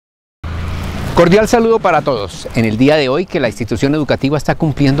Cordial saludo para todos. En el día de hoy que la institución educativa está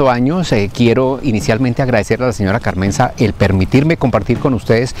cumpliendo años, quiero inicialmente agradecerle a la señora Carmenza el permitirme compartir con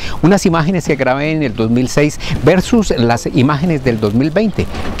ustedes unas imágenes que grabé en el 2006 versus las imágenes del 2020,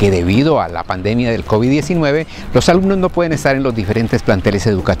 que debido a la pandemia del COVID-19 los alumnos no pueden estar en los diferentes planteles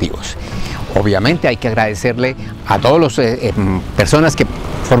educativos. Obviamente hay que agradecerle a todas las personas que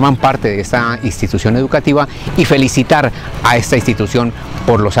forman parte de esta institución educativa y felicitar a esta institución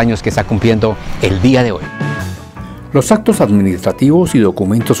por los años que está cumpliendo el día de hoy. Los actos administrativos y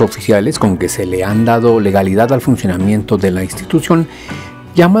documentos oficiales con que se le han dado legalidad al funcionamiento de la institución,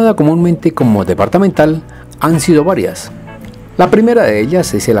 llamada comúnmente como departamental, han sido varias. La primera de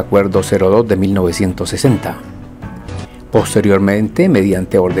ellas es el Acuerdo 02 de 1960. Posteriormente,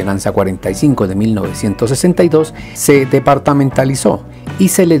 mediante Ordenanza 45 de 1962, se departamentalizó y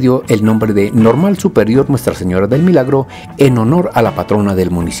se le dio el nombre de Normal Superior Nuestra Señora del Milagro en honor a la patrona del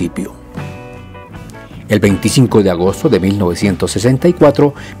municipio. El 25 de agosto de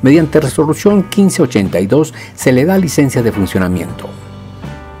 1964, mediante Resolución 1582, se le da licencia de funcionamiento.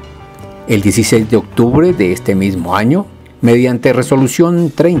 El 16 de octubre de este mismo año, mediante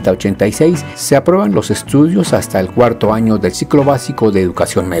Resolución 3086, se aprueban los estudios hasta el cuarto año del ciclo básico de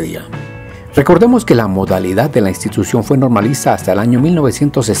educación media. Recordemos que la modalidad de la institución fue normalista hasta el año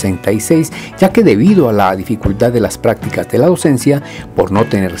 1966, ya que debido a la dificultad de las prácticas de la docencia, por no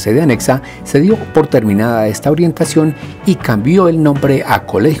tener sede anexa, se dio por terminada esta orientación y cambió el nombre a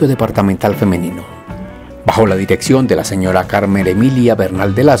Colegio Departamental Femenino. Bajo la dirección de la señora Carmen Emilia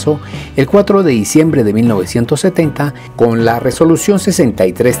Bernal de Lazo, el 4 de diciembre de 1970, con la Resolución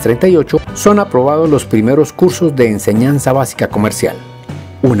 6338, son aprobados los primeros cursos de enseñanza básica comercial.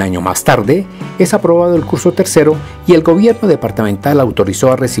 Un año más tarde, es aprobado el curso tercero y el gobierno departamental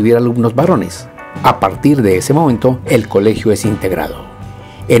autorizó a recibir alumnos varones. A partir de ese momento, el colegio es integrado.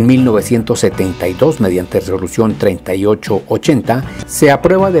 En 1972, mediante Resolución 3880, se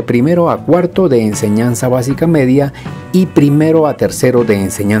aprueba de primero a cuarto de enseñanza básica media y primero a tercero de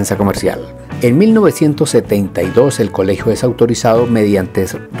enseñanza comercial. En 1972, el colegio es autorizado mediante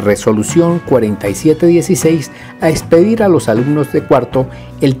Resolución 4716 a expedir a los alumnos de cuarto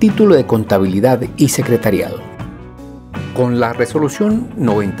el título de contabilidad y secretariado. Con la Resolución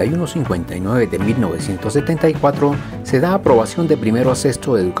 9159 de 1974 se da aprobación de primero a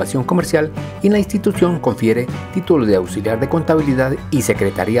sexto de educación comercial y la institución confiere título de auxiliar de contabilidad y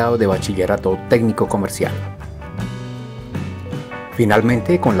secretariado de bachillerato técnico comercial.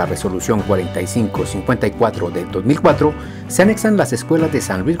 Finalmente, con la Resolución 4554 del 2004 se anexan las escuelas de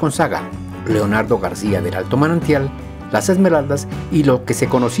San Luis Gonzaga, Leonardo García del Alto Manantial, Las Esmeraldas y lo que se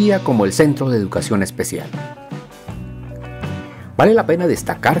conocía como el Centro de Educación Especial. Vale la pena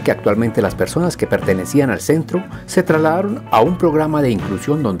destacar que actualmente las personas que pertenecían al centro se trasladaron a un programa de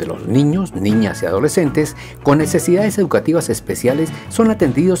inclusión donde los niños, niñas y adolescentes con necesidades educativas especiales son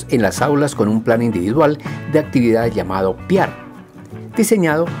atendidos en las aulas con un plan individual de actividad llamado PIAR,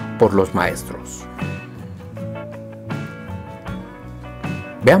 diseñado por los maestros.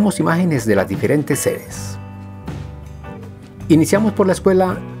 Veamos imágenes de las diferentes sedes. Iniciamos por la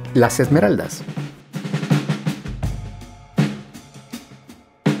escuela Las Esmeraldas.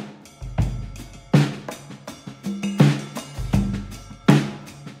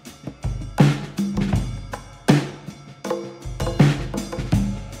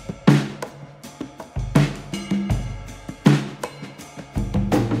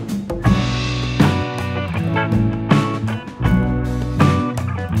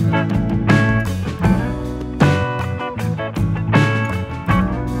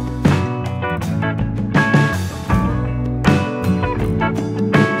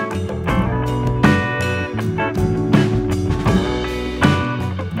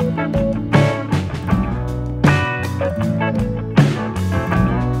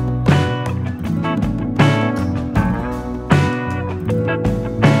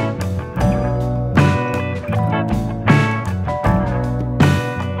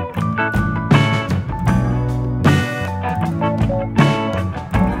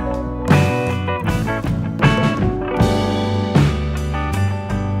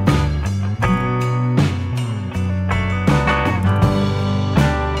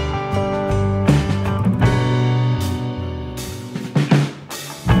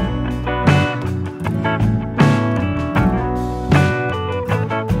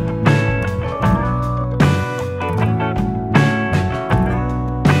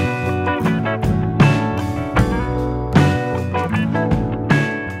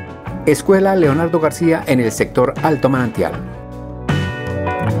 Escuela Leonardo García en el sector Alto Manantial.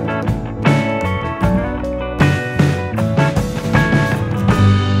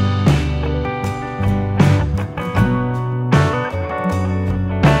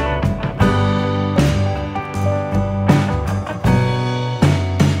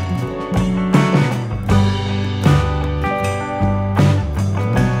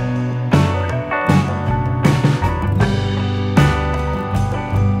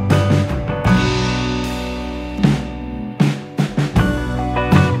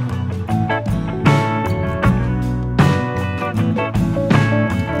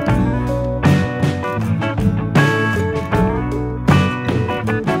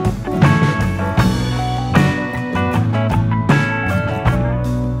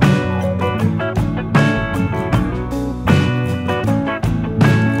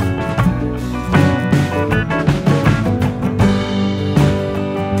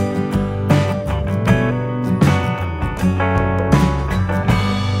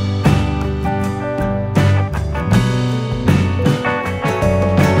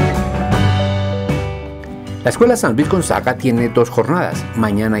 La Escuela San Luis Gonzaga tiene 2 jornadas,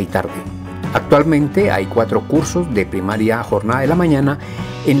 mañana y tarde. Actualmente hay 4 cursos de primaria jornada de la mañana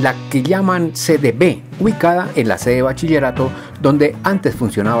en la que llaman sede B, ubicada en la sede de bachillerato donde antes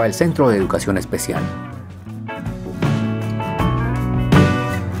funcionaba el Centro de Educación Especial.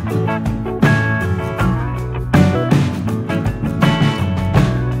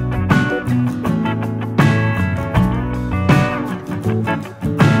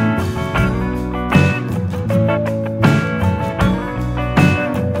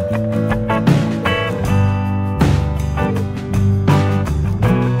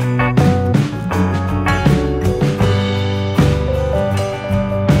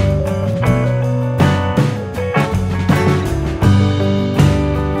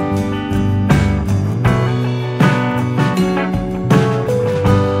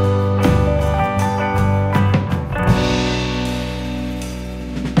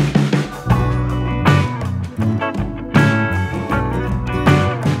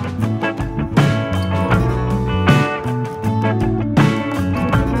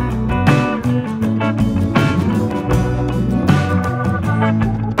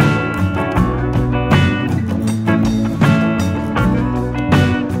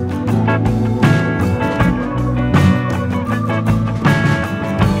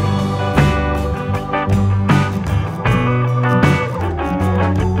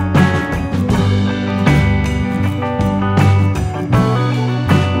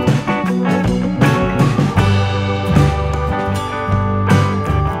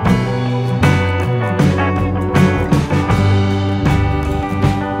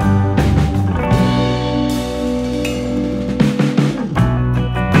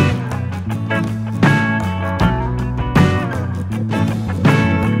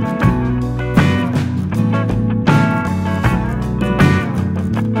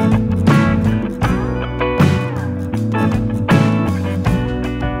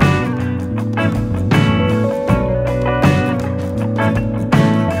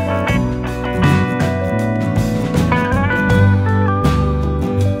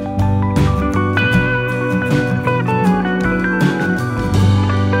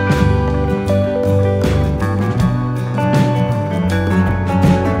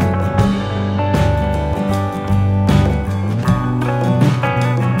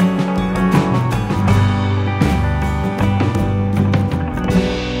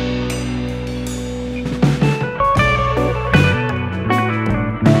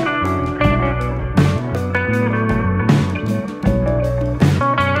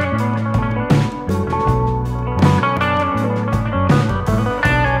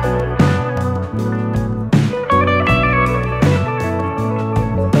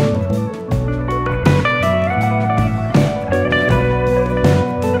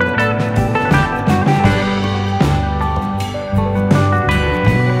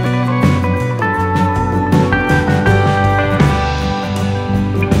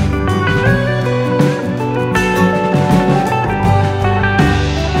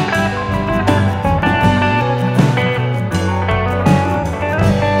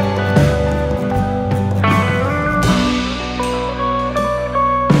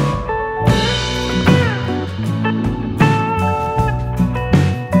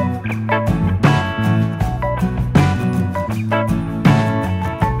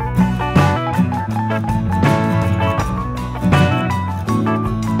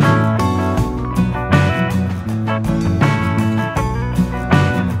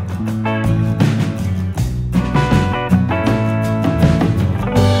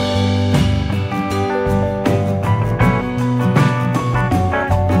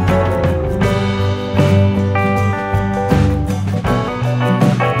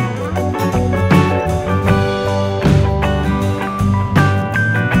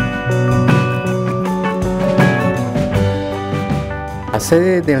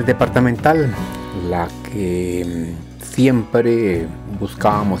 sede del departamental, la que siempre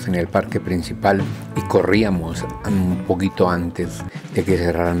buscábamos en el parque principal y corríamos un poquito antes de que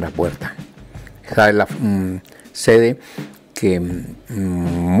cerraran la puerta. Esa es la sede que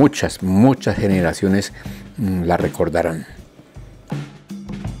muchas generaciones la recordarán.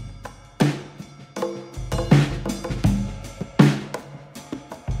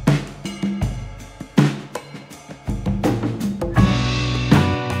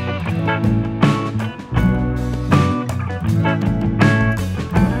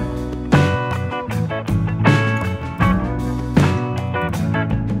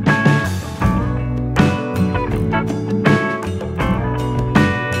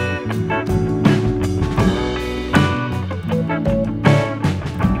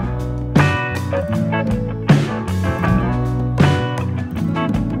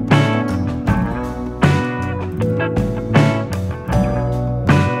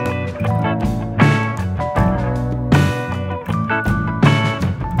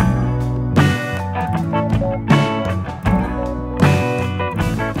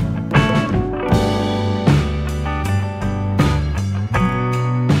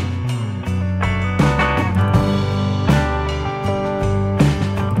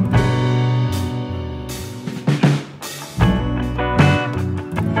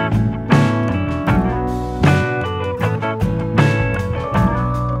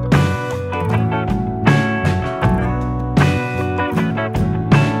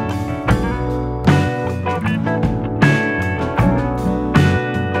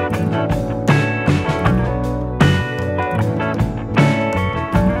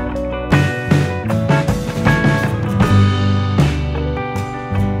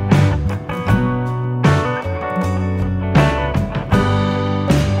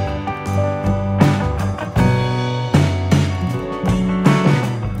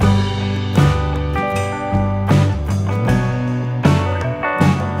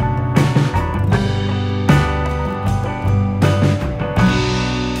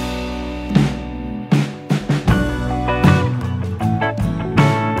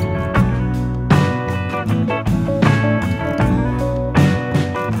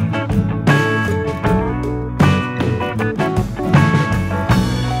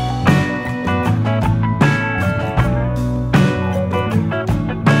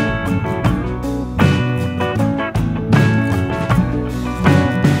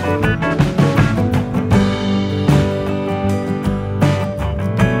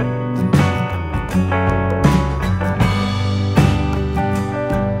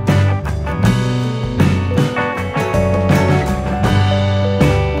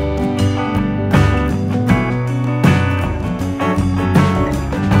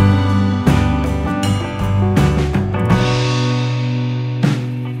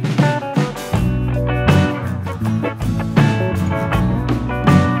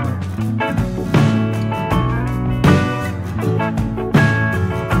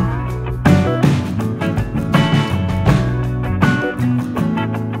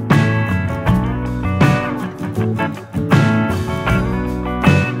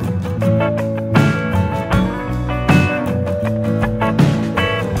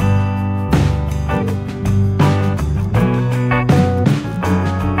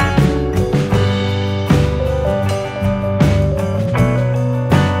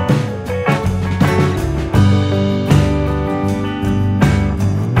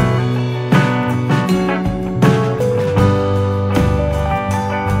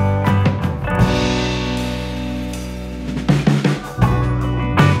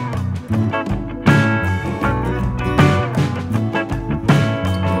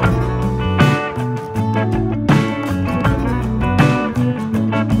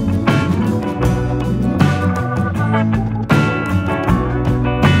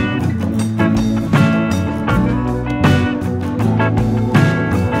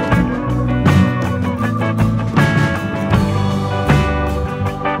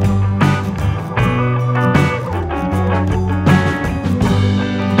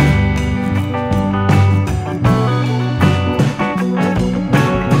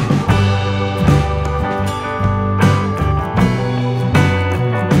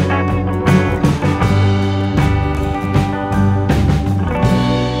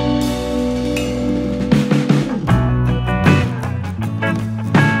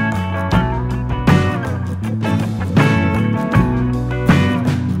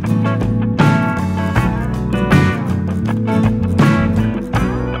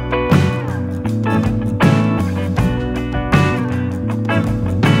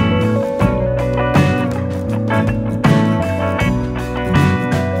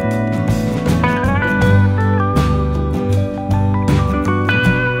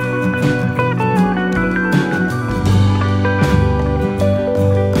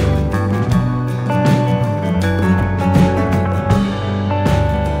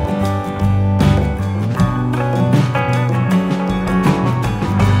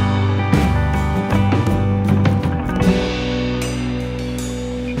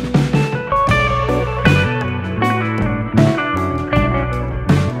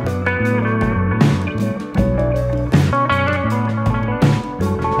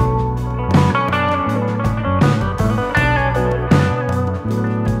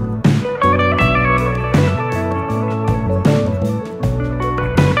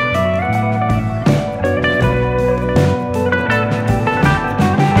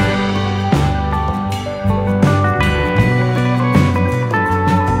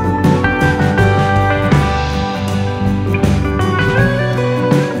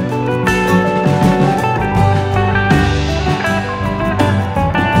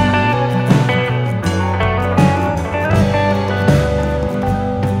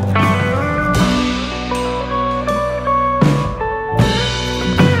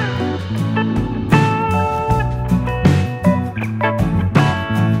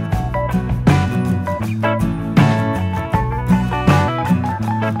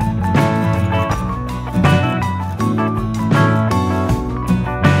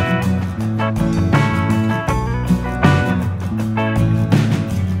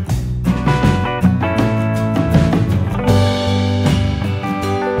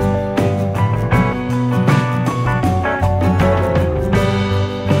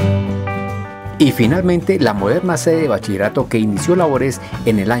 y finalmente la moderna sede de bachillerato que inició labores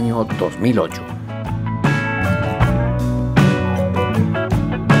en el año 2008.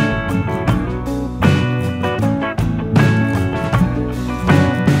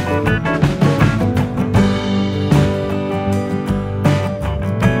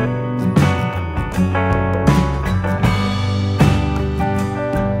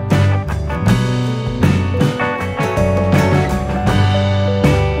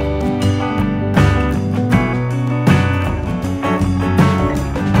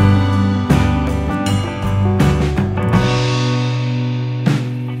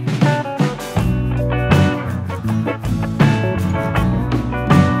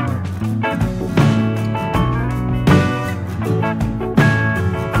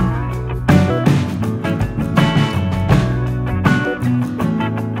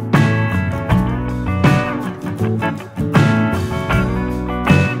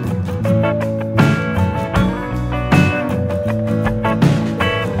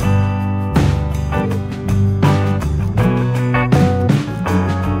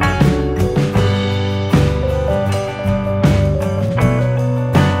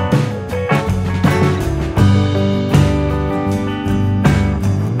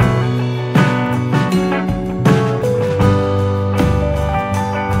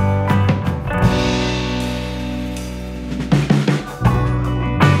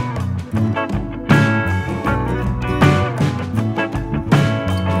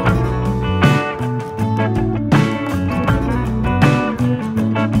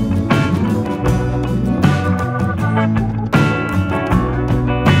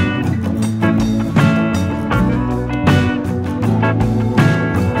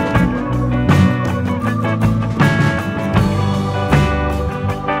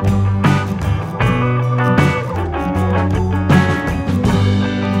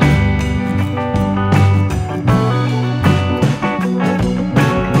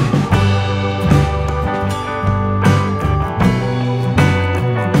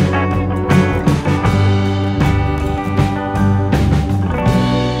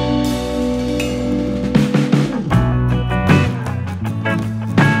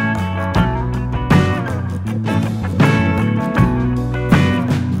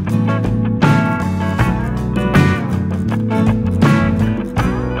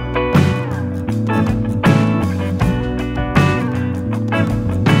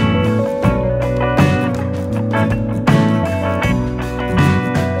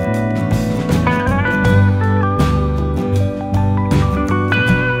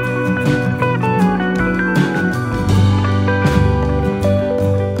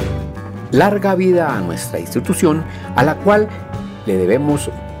 Larga vida a nuestra institución, a la cual le debemos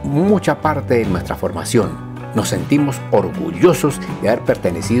mucha parte de nuestra formación. Nos sentimos orgullosos de haber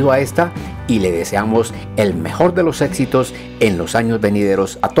pertenecido a esta y le deseamos el mejor de los éxitos en los años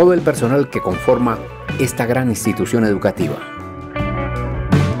venideros a todo el personal que conforma esta gran institución educativa.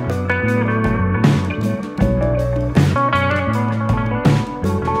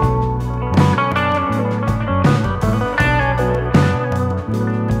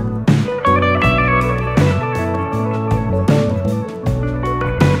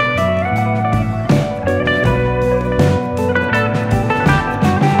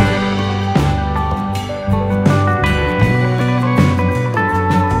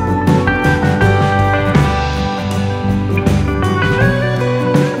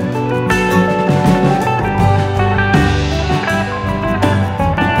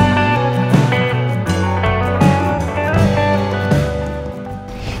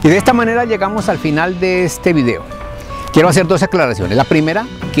 Y de esta manera llegamos al final de este video. Quiero hacer dos aclaraciones. La primera,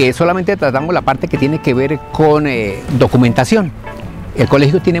 que solamente tratamos la parte que tiene que ver con documentación. El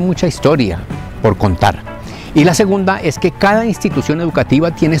colegio tiene mucha historia por contar. Y la segunda es que cada institución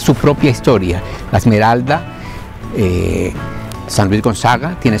educativa tiene su propia historia. La Esmeralda, San Luis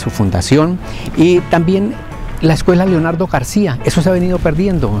Gonzaga tiene su fundación, y también la escuela Leonardo García. Eso se ha venido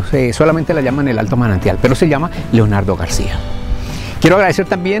perdiendo, solamente la llaman el Alto Manantial, pero se llama Leonardo García. Quiero agradecer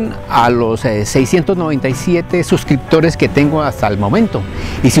también a los 697 suscriptores que tengo hasta el momento.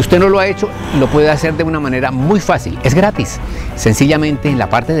 Y si usted no lo ha hecho, lo puede hacer de una manera muy fácil. Es gratis. Sencillamente en la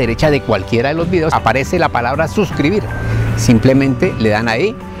parte derecha de cualquiera de los videos aparece la palabra suscribir. Simplemente le dan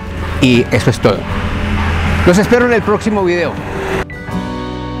ahí y eso es todo. Los espero en el próximo video.